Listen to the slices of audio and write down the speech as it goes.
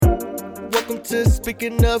Welcome to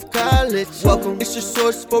Speaking of College. Welcome, it's your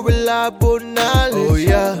source for reliable knowledge. Oh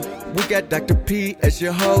yeah, we got Dr. P as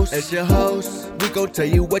your host. We gon' tell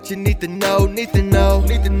you what you need to know.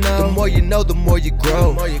 The more you know, the more you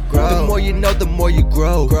grow. The more you know, the more you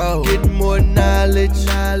grow. Getting more knowledge.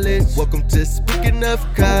 Welcome to Speaking of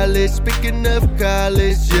College.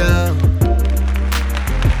 Yeah.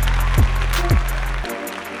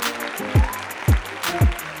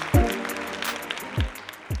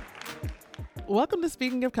 Welcome to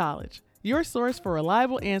Speaking of College, your source for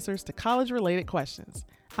reliable answers to college-related questions.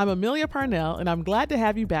 I'm Amelia Parnell, and I'm glad to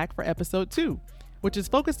have you back for episode 2, which is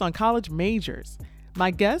focused on college majors. My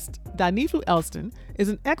guest, Danifu Elston, is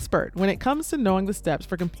an expert when it comes to knowing the steps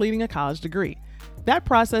for completing a college degree. That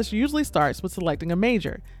process usually starts with selecting a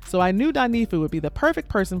major, so I knew Danifu would be the perfect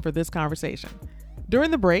person for this conversation.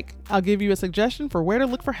 During the break, I'll give you a suggestion for where to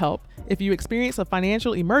look for help if you experience a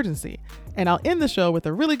financial emergency, and I'll end the show with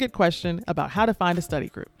a really good question about how to find a study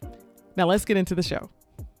group. Now let's get into the show.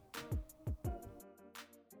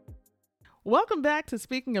 Welcome back to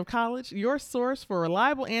Speaking of College, your source for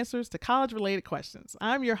reliable answers to college-related questions.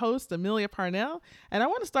 I'm your host, Amelia Parnell, and I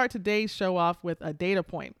want to start today's show off with a data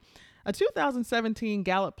point. A 2017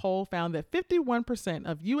 Gallup poll found that 51%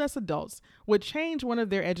 of U.S. adults would change one of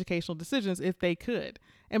their educational decisions if they could.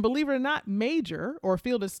 And believe it or not, major or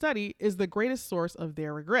field of study is the greatest source of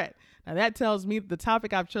their regret. Now that tells me that the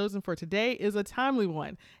topic I've chosen for today is a timely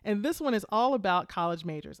one. And this one is all about college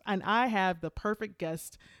majors. And I have the perfect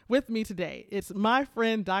guest with me today. It's my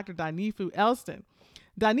friend, Dr. Danifu Elston.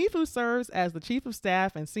 Danifu serves as the Chief of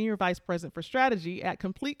Staff and Senior Vice President for Strategy at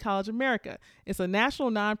Complete College America. It's a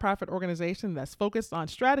national nonprofit organization that's focused on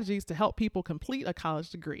strategies to help people complete a college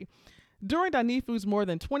degree. During Danifu's more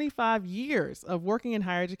than 25 years of working in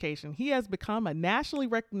higher education, he has become a nationally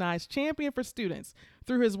recognized champion for students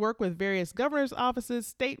through his work with various governor's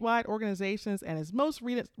offices, statewide organizations, and his most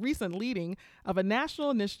recent leading of a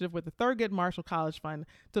national initiative with the Thurgood Marshall College Fund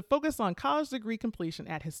to focus on college degree completion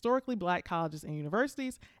at historically Black colleges and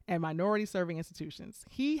universities and minority-serving institutions.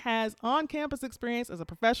 He has on-campus experience as a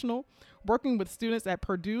professional, working with students at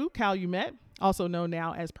Purdue Calumet, also known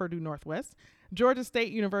now as Purdue Northwest, Georgia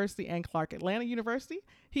State University, and Clark Atlanta University.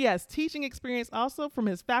 He has teaching experience also from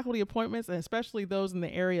his faculty appointments, and especially those in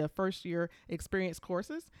the area of first-year experience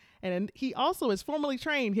courses. And he also is formally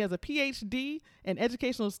trained. He has a PhD in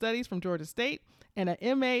educational studies from Georgia State and an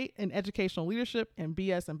MA in educational leadership and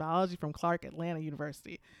BS in biology from Clark Atlanta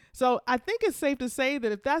University. So I think it's safe to say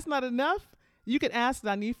that if that's not enough, you could ask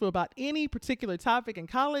Danifu about any particular topic in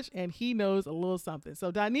college, and he knows a little something. So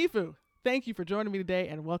Danifu, thank you for joining me today,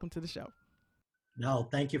 and welcome to the show. No,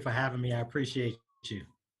 thank you for having me. I appreciate you.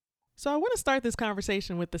 So I want to start this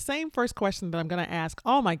conversation with the same first question that I'm going to ask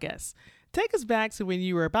all my guests. Take us back to when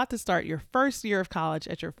you were about to start your first year of college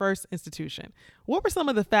at your first institution. What were some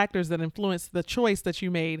of the factors that influenced the choice that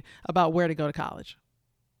you made about where to go to college?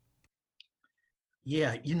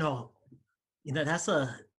 Yeah, it's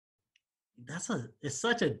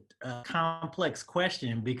such a complex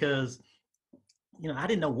question because, I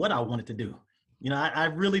didn't know what I wanted to do. I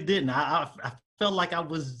really didn't. I felt like I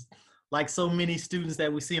was like so many students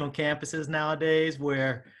that we see on campuses nowadays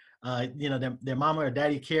where, their mama or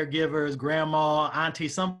daddy caregivers, grandma, auntie,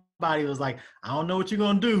 somebody was like, I don't know what you're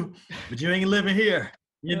going to do, but you ain't living here,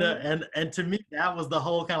 and to me, that was the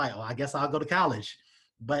whole kind of like, oh, I guess I'll go to college.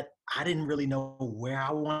 But I didn't really know where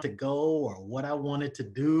I wanted to go or what I wanted to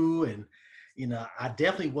do. And, I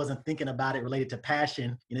definitely wasn't thinking about it related to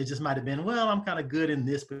passion. It just might've been, well, I'm kind of good in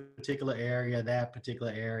this particular area, that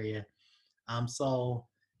particular area. So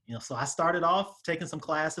I started off taking some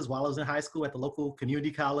classes while I was in high school at the local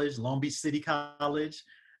community college, Long Beach City College.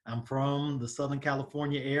 I'm from the Southern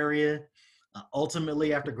California area.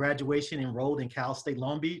 Ultimately, after graduation, enrolled in Cal State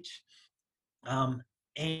Long Beach,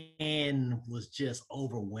 and was just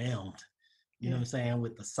overwhelmed, what I'm saying,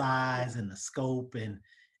 with the size and the scope,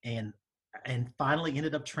 and finally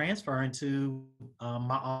ended up transferring to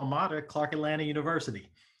my alma mater, Clark Atlanta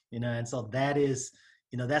University. And so that is,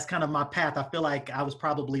 that's kind of my path. I feel like I was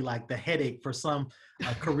probably like the headache for some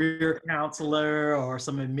career counselor or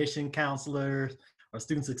some admission counselors or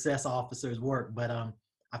student success officers work. But I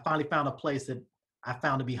finally found a place that I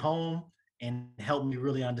found to be home and helped me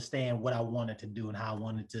really understand what I wanted to do and how I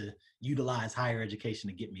wanted to utilize higher education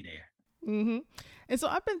to get me there. Mm-hmm. And so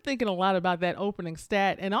I've been thinking a lot about that opening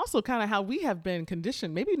stat and also kind of how we have been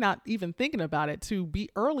conditioned, maybe not even thinking about it, to be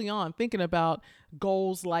early on thinking about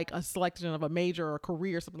goals like a selection of a major or a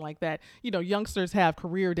career, something like that. Youngsters have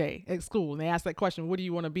career day at school and they ask that question, what do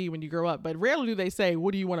you want to be when you grow up? But rarely do they say,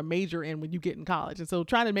 what do you want to major in when you get in college? And so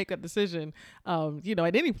trying to make that decision,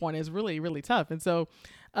 at any point is really, really tough. And so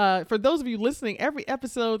for those of you listening, every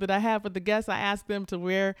episode that I have with the guests, I ask them to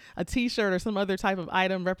wear a t-shirt or some other type of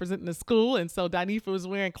item representing the school. And so Danifa was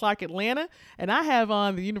wearing Clark Atlanta, and I have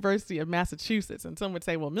on the University of Massachusetts. And some would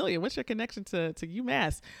say, well, Amelia, what's your connection to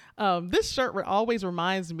UMass? This shirt always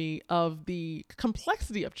reminds me of the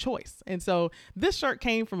complexity of choice. And so this shirt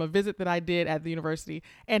came from a visit that I did at the university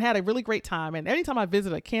and had a really great time. And anytime I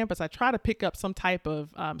visit a campus, I try to pick up some type of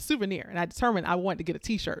souvenir. And I determined I wanted to get a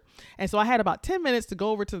t-shirt. And so I had about 10 minutes to go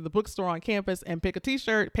over to the bookstore on campus and pick a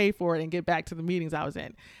t-shirt, pay for it, and get back to the meetings I was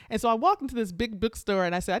in. And so I walked into this big bookstore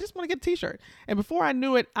and I said, I just want to get a t-shirt. And before I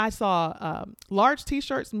knew it, I saw large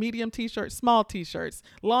t-shirts, medium t-shirts, small t-shirts,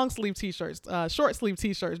 long sleeve t-shirts, short sleeve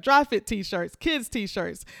t-shirts, dry fit t-shirts, kids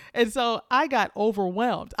t-shirts. And so I got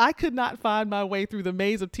overwhelmed. I could not find my way through the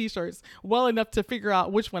maze of t-shirts well enough to figure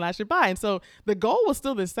out which one I should buy. And so the goal was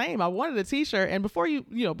still the same. I wanted a t-shirt. And before you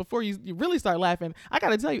really start laughing, I got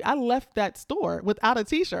to tell you, I left that store without a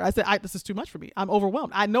t-shirt. I said, this is too much for me. I'm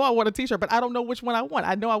overwhelmed. I know I want a t-shirt, but I don't know which one I want.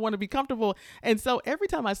 I know I want to be comfortable. And so every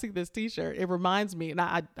time I see this t-shirt, it reminds me, and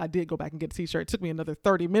I did go back and get a t-shirt. It took me another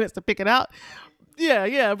 30 minutes to pick it out.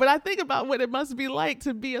 Yeah. But I think about what it must be like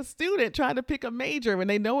to be a student trying to pick a major when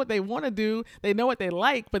they know what they want to do, they know what they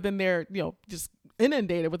like, but then they're, just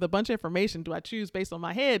inundated with a bunch of information. Do I choose based on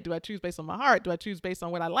my head? Do I choose based on my heart? Do I choose based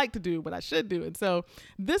on what I like to do, what I should do? And so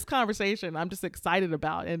this conversation I'm just excited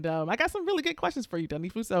about. And I got some really good questions for you,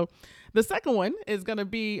 Danifu. So the second one is going to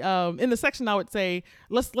be in the section I would say,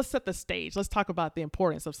 let's set the stage. Let's talk about the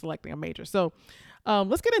importance of selecting a major. So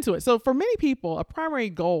let's get into it. So for many people, a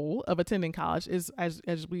primary goal of attending college is,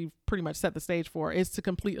 as we've pretty much set the stage for, is to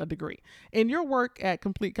complete a degree. In your work at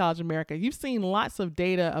Complete College America, you've seen lots of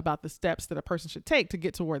data about the steps that a person should take to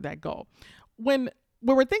get toward that goal. When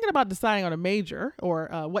we're thinking about deciding on a major or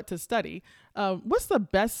what to study, what's the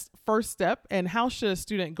best first step, and how should a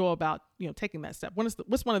student go about taking that step?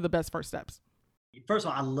 What's one of the best first steps? First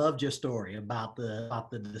of all, I loved your story about the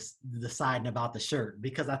deciding about the shirt,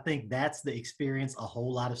 because I think that's the experience a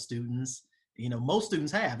whole lot of students, most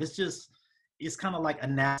students have. It's kind of like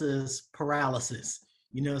analysis paralysis.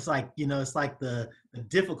 It's like the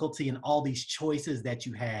difficulty in all these choices that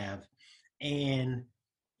you have. And,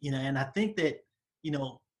 and I think that,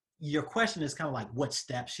 your question is kind of like, what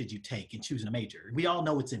steps should you take in choosing a major? We all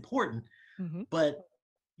know it's important, Mm-hmm. but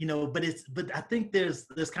I think there's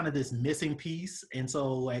kind of this missing piece. And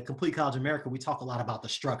so at Complete College America, we talk a lot about the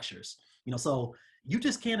structures, so you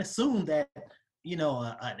just can't assume that,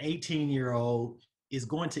 an 18-year-old is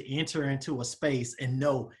going to enter into a space and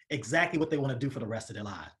know exactly what they want to do for the rest of their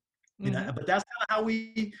life. But that's kind of how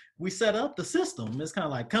we set up the system. It's kind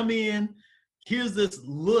of like, come in, here's this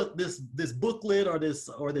booklet or this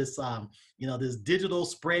this digital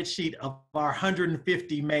spreadsheet of our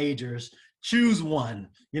 150 majors. Choose one.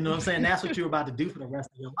 You know what I'm saying? That's what you're about to do for the rest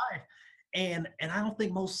of your life. And I don't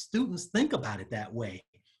think most students think about it that way.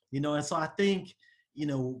 And so I think,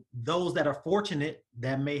 those that are fortunate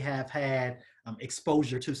that may have had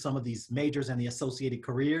exposure to some of these majors and the associated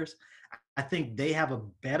careers, I think they have a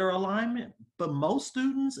better alignment. But most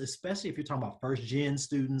students, especially if you're talking about first-gen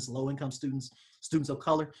students, low-income students, students of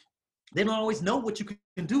color, they don't always know what you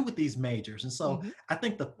can do with these majors. And so I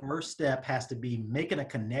think the first step has to be making a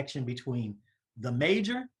connection between the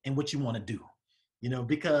major and what you want to do,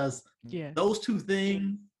 because those two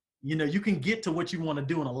things, you can get to what you want to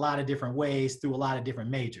do in a lot of different ways through a lot of different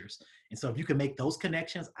majors. And so if you can make those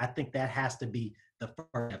connections, I think that has to be the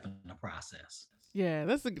first step in the process. Yeah,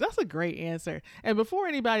 that's a great answer. And before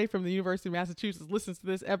anybody from the University of Massachusetts listens to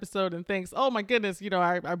this episode and thinks, oh my goodness,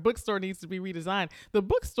 our bookstore needs to be redesigned, the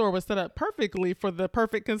bookstore was set up perfectly for the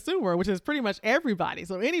perfect consumer, which is pretty much everybody.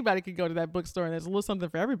 So anybody can go to that bookstore and there's a little something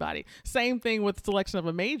for everybody. Same thing with selection of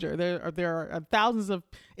a major. There are thousands of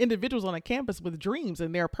individuals on a campus with dreams,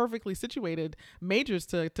 and they're perfectly situated majors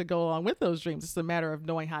to go along with those dreams. It's a matter of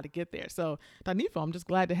knowing how to get there. So Danifa, I'm just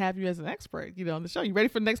glad to have you as an expert, on the show. You ready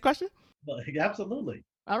for the next question? Absolutely.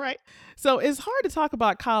 All right. So it's hard to talk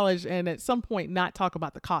about college and at some point not talk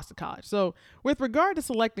about the cost of college. So with regard to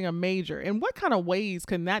selecting a major, in what kind of ways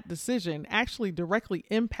can that decision actually directly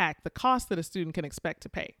impact the cost that a student can expect to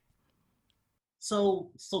pay?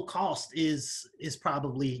 So cost is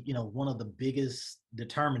probably, one of the biggest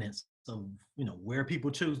determinants of, where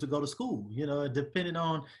people choose to go to school, depending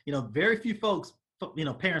on, very few folks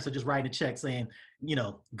parents are just writing a check saying,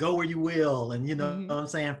 go where you will, and Mm-hmm. what I'm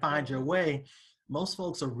saying, find your way. Most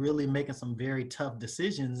folks are really making some very tough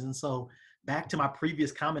decisions. And so back to my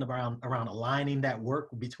previous comment around aligning that work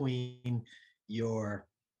between your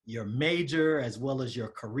major as well as your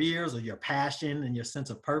careers or your passion and your sense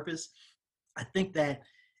of purpose. I think that,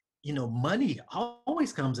 money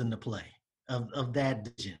always comes into play of that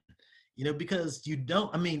decision, because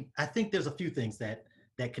I think there's a few things that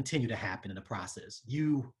continue to happen in the process.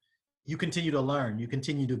 You continue to learn, you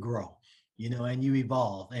continue to grow, and you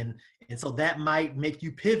evolve. And so that might make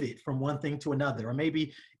you pivot from one thing to another, or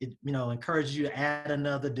maybe it, encourages you to add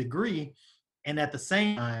another degree. And at the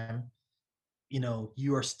same time,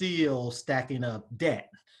 you are still stacking up debt.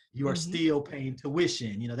 You are Mm-hmm. still paying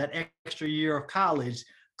tuition. That extra year of college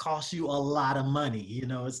costs you a lot of money.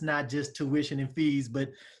 It's not just tuition and fees, but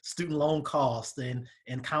student loan costs and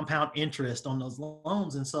compound interest on those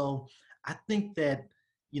loans. And so I think that,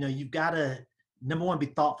 you've got to, number one, be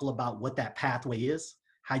thoughtful about what that pathway is,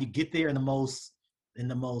 how you get there in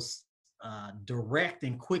the most direct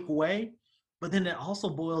and quick way. But then it also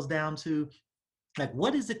boils down to, like,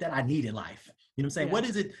 what is it that I need in life? You know what I'm saying? Yeah. What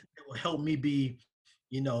is it that will help me be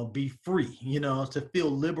free, to feel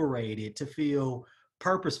liberated, to feel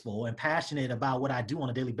purposeful and passionate about what I do on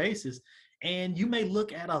a daily basis. And you may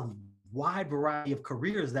look at a wide variety of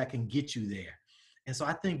careers that can get you there. And so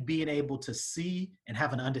I think being able to see and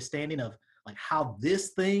have an understanding of like how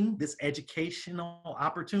this educational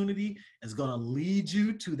opportunity is going to lead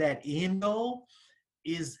you to that end goal,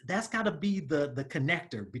 that's got to be the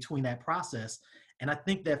connector between that process. And I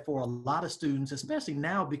think that for a lot of students, especially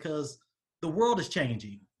now, because the world is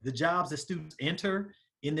changing, the jobs that students enter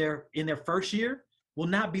in their first year will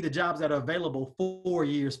not be the jobs that are available 4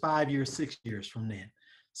 years, 5 years, 6 years from then.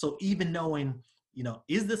 So even knowing,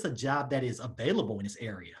 is this a job that is available in this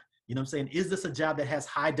area? You know what I'm saying? Is this a job that has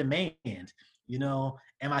high demand? Am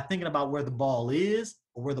I thinking about where the ball is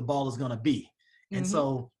or where the ball is going to be? And Mm-hmm.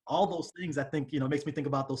 so all those things, I think, makes me think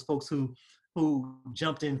about those folks who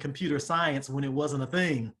jumped in computer science when it wasn't a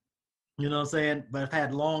thing, you know what I'm saying, but have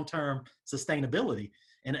had long-term sustainability.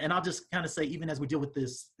 And I'll just kind of say, even as we deal with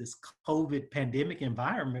this COVID pandemic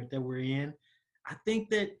environment that we're in, I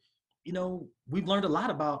think that, we've learned a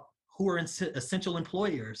lot about who are essential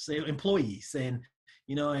employees, and,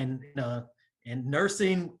 and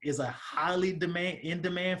nursing is a highly in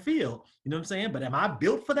demand field, you know what I'm saying? But am I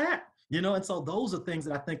built for that? And so those are things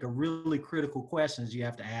that I think are really critical questions you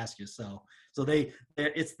have to ask yourself. So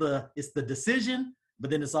it's the decision, but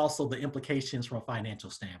then it's also the implications from a financial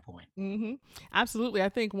standpoint. Mm-hmm. Absolutely. I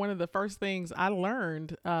think one of the first things I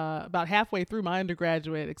learned about halfway through my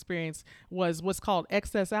undergraduate experience was what's called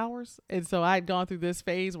excess hours. And so I had gone through this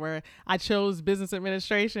phase where I chose business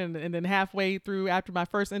administration, and then halfway through, after my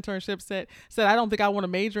first internship, said I don't think I want to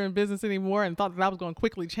major in business anymore, and thought that I was going to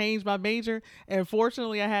quickly change my major. And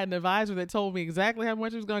fortunately, I had an advisor that told me exactly how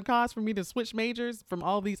much it was going to cost for me to switch majors from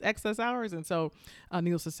all these excess hours. And so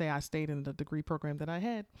needless to say, I stayed in the degree program that I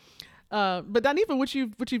had. But Danifa, what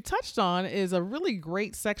you've touched on is a really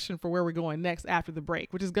great section for where we're going next after the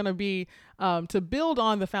break, which is going to be to build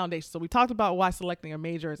on the foundation. So we talked about why selecting a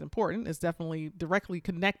major is important. It's definitely directly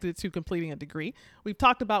connected to completing a degree. We've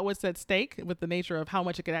talked about what's at stake with the nature of how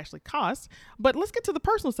much it could actually cost. But let's get to the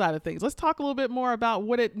personal side of things. Let's talk a little bit more about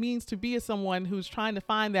what it means to be someone who's trying to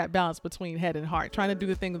find that balance between head and heart, trying to do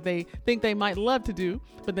the thing that they think they might love to do,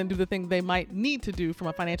 but then do the thing they might need to do from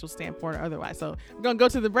a financial standpoint or otherwise. So we're going to go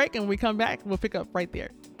to the break, and when we come back, we'll pick up right there.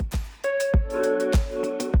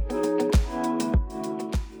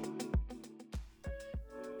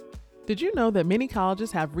 Did you know that many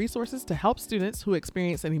colleges have resources to help students who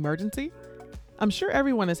experience an emergency? I'm sure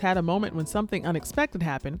everyone has had a moment when something unexpected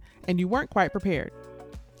happened and you weren't quite prepared.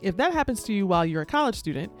 If that happens to you while you're a college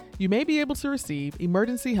student, you may be able to receive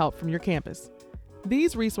emergency help from your campus.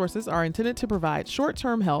 These resources are intended to provide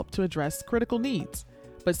short-term help to address critical needs,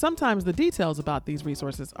 but sometimes the details about these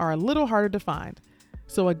resources are a little harder to find.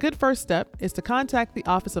 So a good first step is to contact the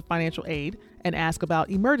Office of Financial Aid and ask about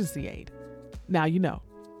emergency aid. Now you know.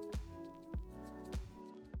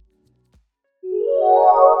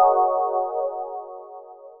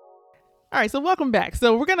 All right, so welcome back.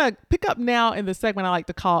 So we're going to pick up now in the segment I like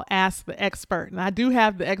to call Ask the Expert. And I do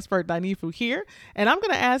have the expert Danifu here, and I'm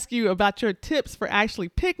going to ask you about your tips for actually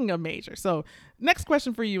picking a major. So next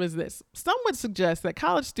question for you is this. Some would suggest that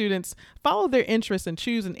college students follow their interests and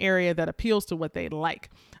choose an area that appeals to what they like.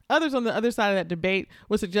 Others on the other side of that debate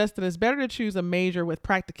would suggest that it's better to choose a major with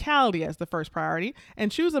practicality as the first priority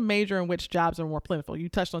and choose a major in which jobs are more plentiful. You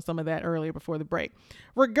touched on some of that earlier before the break.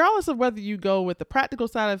 Regardless of whether you go with the practical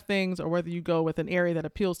side of things or whether you go with an area that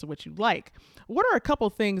appeals to what you like, what are a couple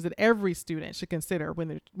things that every student should consider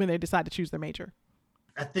when they decide to choose their major?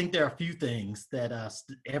 I think there are a few things that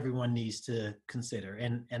everyone needs to consider.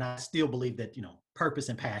 And I still believe that, purpose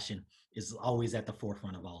and passion is always at the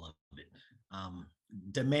forefront of all of it.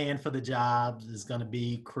 Demand for the jobs is going to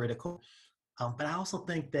be critical. But I also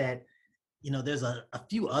think that, there's a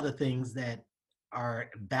few other things that are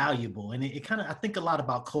valuable. And it kind of, I think a lot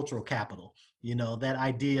about cultural capital, that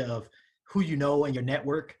idea of who you know and your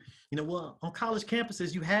network. Well, on college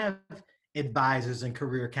campuses, you have advisors and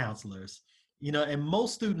career counselors, and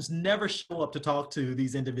most students never show up to talk to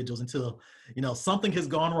these individuals until, something has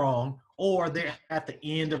gone wrong or they're at the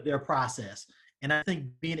end of their process. And I think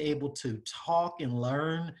being able to talk and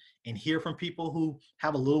learn and hear from people who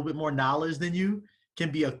have a little bit more knowledge than you can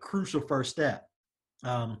be a crucial first step.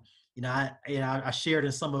 I shared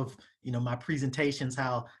in some of, my presentations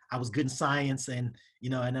how I was good in science and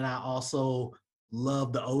then I also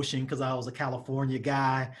loved the ocean because I was a California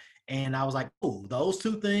guy. And I was like, oh, those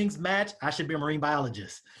two things match. I should be a marine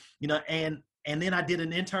biologist, and then I did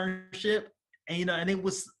an internship and it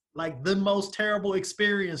was like the most terrible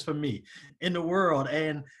experience for me in the world.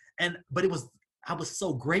 But I was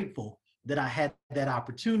so grateful that I had that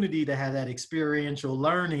opportunity to have that experiential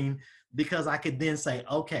learning because I could then say,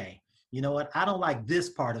 okay, you know what? I don't like this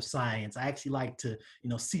part of science. I actually like to,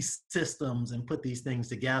 see systems and put these things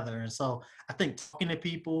together. And so I think talking to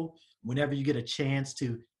people whenever you get a chance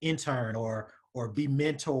to intern or be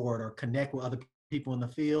mentored or connect with other people in the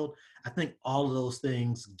field, I think all of those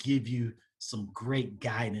things give you some great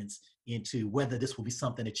guidance into whether this will be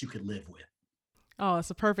something that you could live with. Oh, it's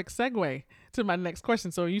a perfect segue to my next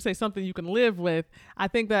question. So you say something you can live with. I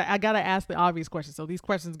think that I got to ask the obvious question. So these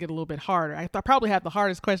questions get a little bit harder. I probably have the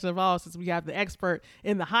hardest question of all since we have the expert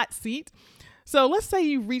in the hot seat. So let's say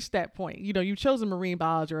you reached that point. You chose a marine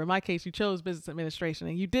biology, or in my case, you chose business administration,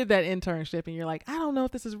 and you did that internship, and you're like, I don't know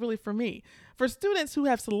if this is really for me. For students who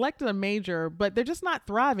have selected a major, but they're just not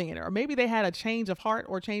thriving in it, or maybe they had a change of heart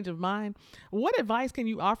or change of mind, what advice can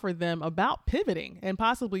you offer them about pivoting and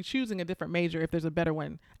possibly choosing a different major if there's a better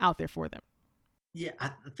one out there for them? Yeah,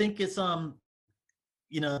 I think it's both.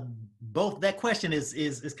 That question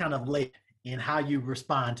is kind of late in how you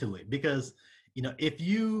respond to it because if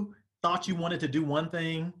you thought you wanted to do one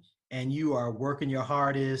thing and you are working your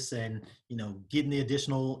hardest and getting the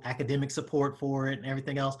additional academic support for it and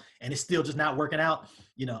everything else and it's still just not working out,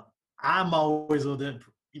 I'm always with the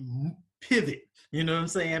pivot,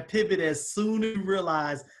 pivot as soon as you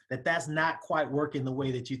realize that that's not quite working the way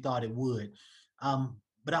that you thought it would.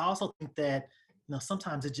 But I also think that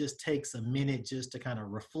sometimes it just takes a minute just to kind of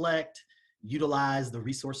reflect, utilize the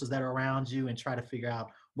resources that are around you and try to figure out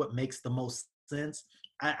what makes the most sense.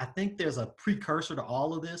 I think there's a precursor to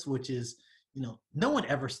all of this, which is, no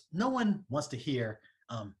one wants to hear,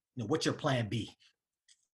 what's your plan B?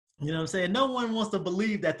 No one wants to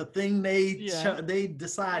believe that the thing they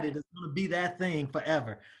decided is going to be that thing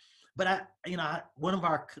forever. But one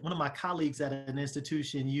of my colleagues at an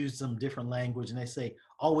institution used some different language and they say,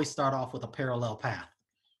 always start off with a parallel path.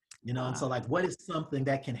 And so like, what is something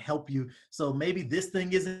that can help you? So maybe this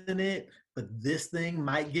thing isn't it, but this thing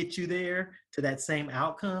might get you there to that same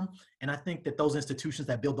outcome. And I think that those institutions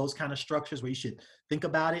that build those kind of structures where you should think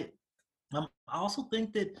about it. I also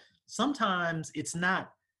think that sometimes it's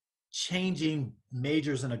not changing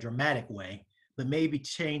majors in a dramatic way, but maybe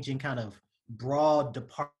changing kind of broad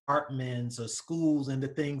departments or schools into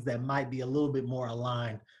things that might be a little bit more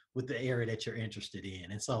aligned with the area that you're interested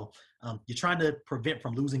in. And so you're trying to prevent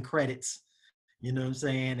from losing credits,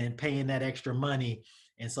 and paying that extra money.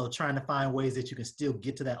 And so trying to find ways that you can still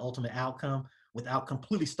get to that ultimate outcome without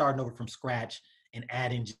completely starting over from scratch and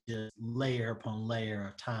adding just layer upon layer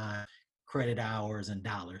of time, credit hours, and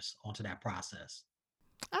dollars onto that process.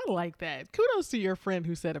 I like that. Kudos to your friend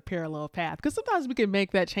who said a parallel path, because sometimes we can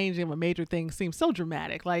make that changing of a major thing seem so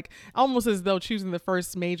dramatic, like almost as though choosing the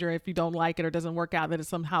first major, if you don't like it or doesn't work out, that it's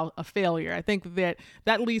somehow a failure. I think that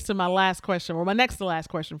leads to my last question, or my next to last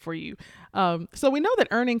question for you. So we know that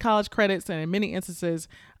earning college credits and in many instances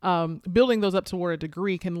building those up toward a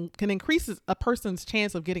degree can increase a person's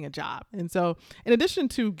chance of getting a job. And so, in addition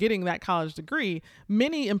to getting that college degree,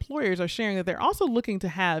 many employers are sharing that they're also looking to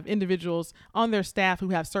have individuals on their staff who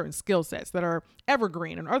have certain skill sets that are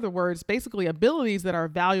evergreen. In other words, basically abilities that are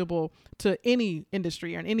valuable to any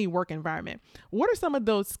industry or in any work environment. What are some of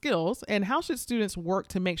those skills, and how should students work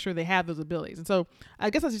to make sure they have those abilities? And so I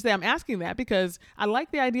guess I should say I'm asking that because I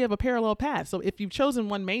like the idea of a parallel path. So if you've chosen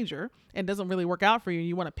one major and doesn't really work out for you,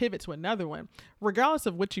 you want to pivot to another one, regardless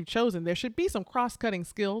of what you've chosen, there should be some cross-cutting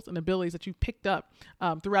skills and abilities that you've picked up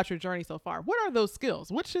throughout your journey so far. What are those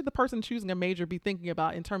skills? What should the person choosing a major be thinking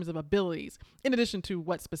about in terms of abilities, in addition to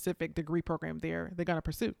what specific degree program they're going to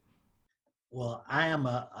pursue? Well, I am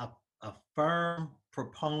a firm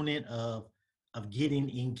proponent of getting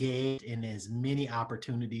engaged in as many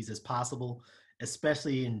opportunities as possible,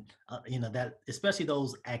 especially in especially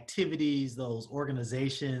those activities, those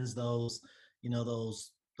organizations, those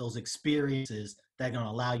experiences that are going to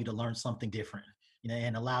allow you to learn something different,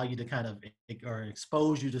 and allow you to kind of or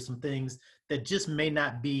expose you to some things that just may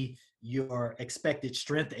not be your expected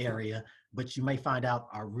strength area, but you may find out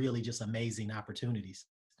are really just amazing opportunities.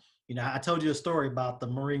 I told you a story about the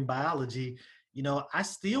marine biology. I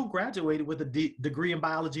still graduated with a degree in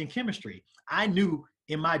biology and chemistry. I knew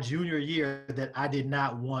in my junior year that I did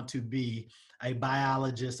not want to be a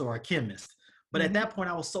biologist or a chemist. But at that point,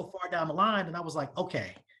 I was so far down the line, and I was like,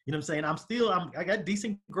 okay, what I'm saying? I got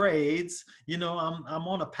decent grades. I'm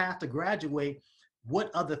on a path to graduate.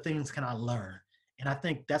 What other things can I learn? And I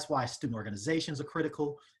think that's why student organizations are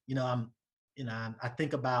critical. I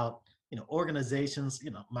think about organizations,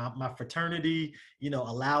 my fraternity,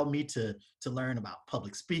 allowed me to learn about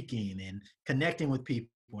public speaking and connecting with people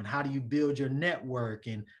and how do you build your network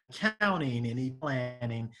and accounting and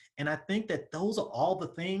e-planning. And I think that those are all the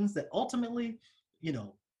things that ultimately,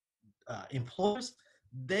 employers,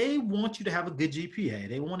 they want you to have a good GPA.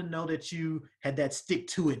 They want to know that you had that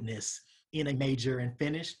stick-to-itness in a major and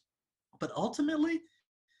finished. But ultimately,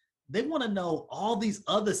 they want to know all these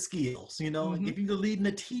other skills. If you're leading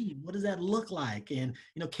a team, what does that look like? And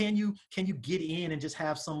can you get in and just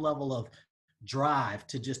have some level of drive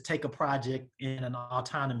to just take a project in an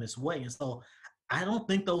autonomous way? And so I don't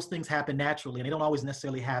think those things happen naturally, and they don't always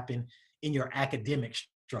necessarily happen in your academic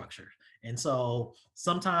structure. And so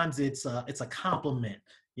sometimes it's a compliment,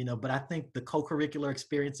 but I think the co-curricular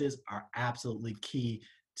experiences are absolutely key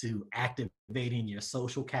to activating your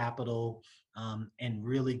social capital, and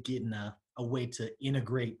really getting a way to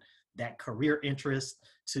integrate that career interest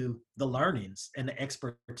to the learnings and the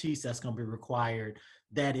expertise that's going to be required,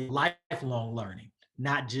 that is lifelong learning,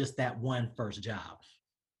 not just that one first job.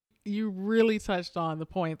 You really touched on the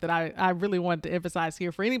point that I really wanted to emphasize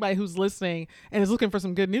here for anybody who's listening and is looking for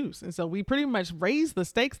some good news. And so we pretty much raised the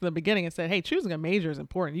stakes in the beginning and said, hey, choosing a major is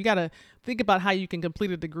important. You got to think about how you can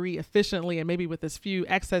complete a degree efficiently and maybe with as few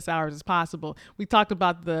excess hours as possible. We talked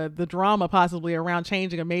about the drama possibly around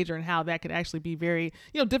changing a major and how that could actually be very,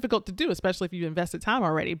 difficult to do, especially if you've invested time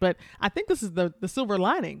already. But I think this is the silver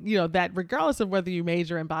lining, that regardless of whether you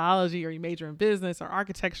major in biology or you major in business or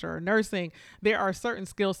architecture or nursing, there are certain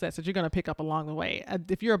skill sets that you're going to pick up along the way.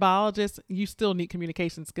 If you're a biologist, you still need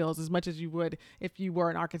communication skills as much as you would if you were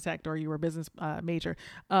an architect or you were a business major.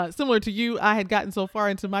 Similar to you, I had gotten so far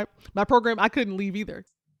into my program, I couldn't leave either.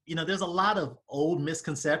 There's a lot of old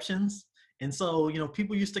misconceptions. And so,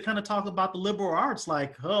 people used to kind of talk about the liberal arts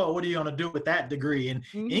like, oh, what are you going to do with that degree in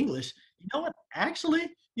English? You know what? Actually,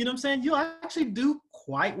 what I'm saying? You'll actually do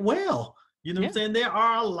quite well. What I'm saying? There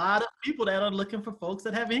are a lot of people that are looking for folks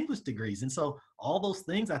that have English degrees. And so all those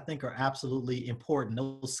things I think are absolutely important.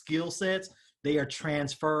 Those skill sets, they are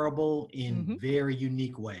transferable in very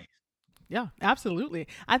unique ways. Yeah, absolutely.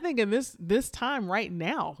 I think in this time right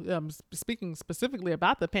now, speaking specifically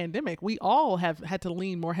about the pandemic, we all have had to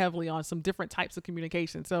lean more heavily on some different types of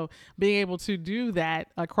communication. So being able to do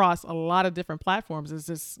that across a lot of different platforms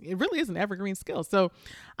it really is an evergreen skill. So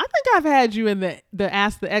I think I've had you in the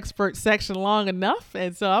Ask the Expert section long enough.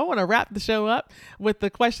 And so I want to wrap the show up with the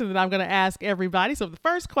question that I'm going to ask everybody. So the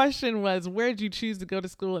first question was, where did you choose to go to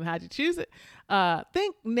school and how did you choose it?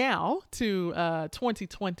 Think now to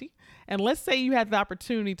 2020. And let's say you had the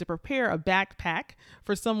opportunity to prepare a backpack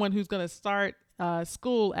for someone who's going to start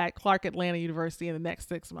school at Clark Atlanta University in the next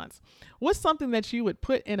 6 months. What's something that you would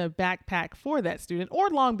put in a backpack for that student, or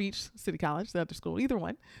Long Beach City College, the other school, either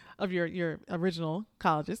one of your original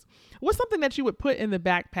colleges? What's something that you would put in the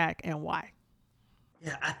backpack and why?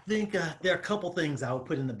 Yeah, I think there are a couple things I would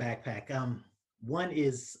put in the backpack. One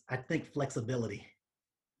is, I think, flexibility,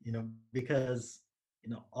 because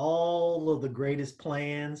all of the greatest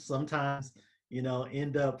plans sometimes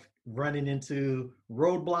end up running into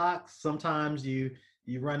roadblocks. Sometimes you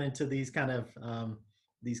run into these kind of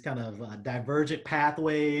divergent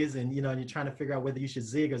pathways, and you're trying to figure out whether you should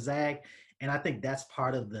zig or zag. And I think that's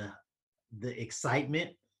part of the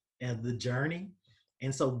excitement of the journey.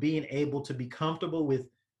 And so being able to be comfortable with,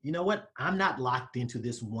 I'm not locked into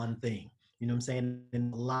this one thing. You know what I'm saying?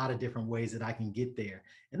 In a lot of different ways that I can get there.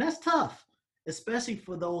 And that's tough, especially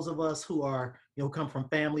for those of us who are, come from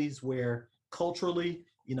families where culturally,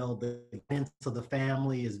 the sense of the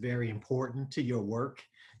family is very important to your work,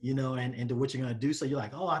 and to what you're going to do. So you're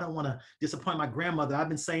like, oh, I don't want to disappoint my grandmother. I've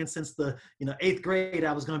been saying since the, 8th grade,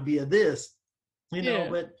 I was going to be a this, but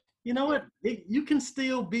you know what? You can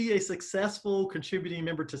still be a successful contributing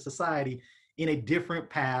member to society in a different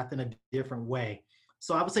path, in a different way.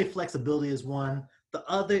 So I would say flexibility is one. The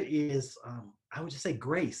other is, I would just say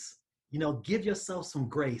grace. Give yourself some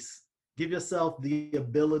grace. Give yourself the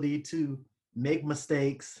ability to make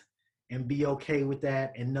mistakes and be okay with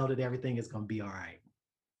that and know that everything is going to be all right.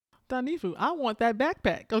 Danifu, I want that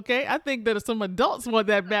backpack, okay? I think that some adults want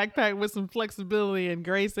that backpack with some flexibility and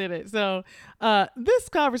grace in it. So this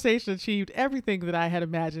conversation achieved everything that I had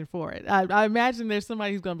imagined for it. I imagine there's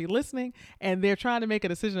somebody who's going to be listening and they're trying to make a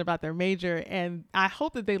decision about their major. And I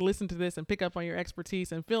hope that they listen to this and pick up on your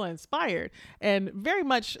expertise and feel inspired and very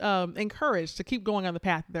much encouraged to keep going on the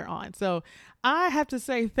path that they're on. So I have to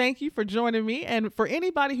say thank you for joining me. And for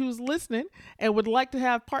anybody who's listening and would like to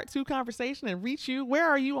have part 2 conversation and reach you, where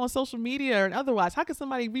are you on social media and otherwise? How can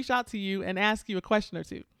somebody reach out to you and ask you a question or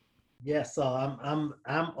two? Yes, so I'm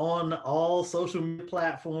on all social media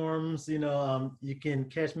platforms. You can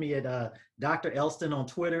catch me at Dr. Elston on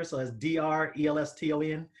Twitter. So it's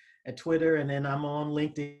DrElston at Twitter. And then I'm on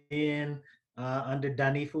LinkedIn under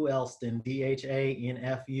Danifu Elston,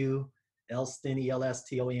 DHANFU, Elston,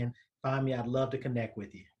 ELSTON. Find me. I'd love to connect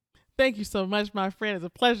with you. Thank you so much, my friend. It's a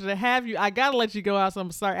pleasure to have you. I got to let you go out, so I'm going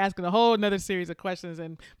to start asking a whole nother series of questions,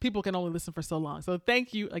 and people can only listen for so long. So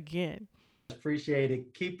thank you again. Appreciate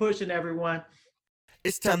it. Keep pushing, everyone.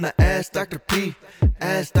 It's time to ask Dr. P.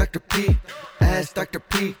 Ask Dr. P. Ask Dr.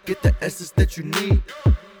 P. Get the answers that you need.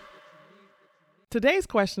 Today's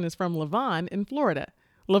question is from Levon in Florida.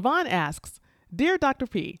 Levon asks, Dear Dr.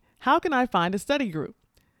 P, how can I find a study group?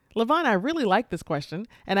 Levon, I really like this question,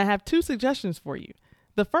 and I have 2 suggestions for you.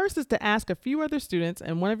 The first is to ask a few other students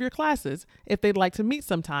in one of your classes if they'd like to meet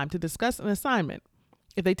sometime to discuss an assignment.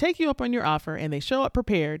 If they take you up on your offer and they show up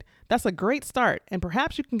prepared, that's a great start, and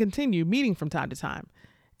perhaps you can continue meeting from time to time.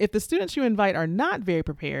 If the students you invite are not very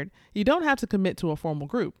prepared, you don't have to commit to a formal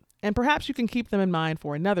group, and perhaps you can keep them in mind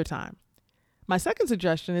for another time. My second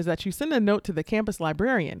suggestion is that you send a note to the campus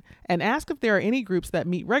librarian and ask if there are any groups that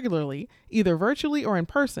meet regularly, either virtually or in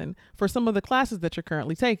person, for some of the classes that you're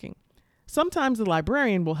currently taking. Sometimes the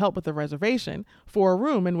librarian will help with the reservation for a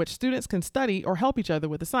room in which students can study or help each other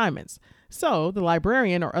with assignments. So the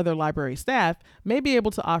librarian or other library staff may be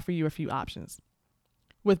able to offer you a few options.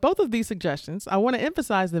 With both of these suggestions, I want to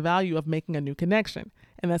emphasize the value of making a new connection.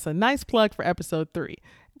 And that's a nice plug for episode 3,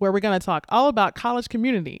 where we're going to talk all about college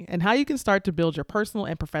community and how you can start to build your personal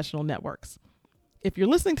and professional networks. If you're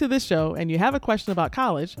listening to this show and you have a question about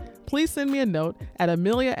college, please send me a note at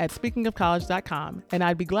amelia@speakingofcollege.com, and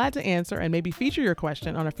I'd be glad to answer and maybe feature your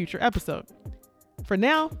question on a future episode. For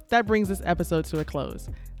now, that brings this episode to a close.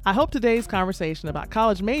 I hope today's conversation about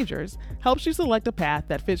college majors helps you select a path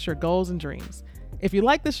that fits your goals and dreams. If you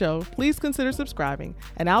like the show, please consider subscribing,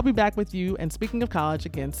 and I'll be back with you and Speaking of College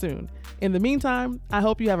again soon. In the meantime, I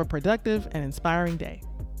hope you have a productive and inspiring day.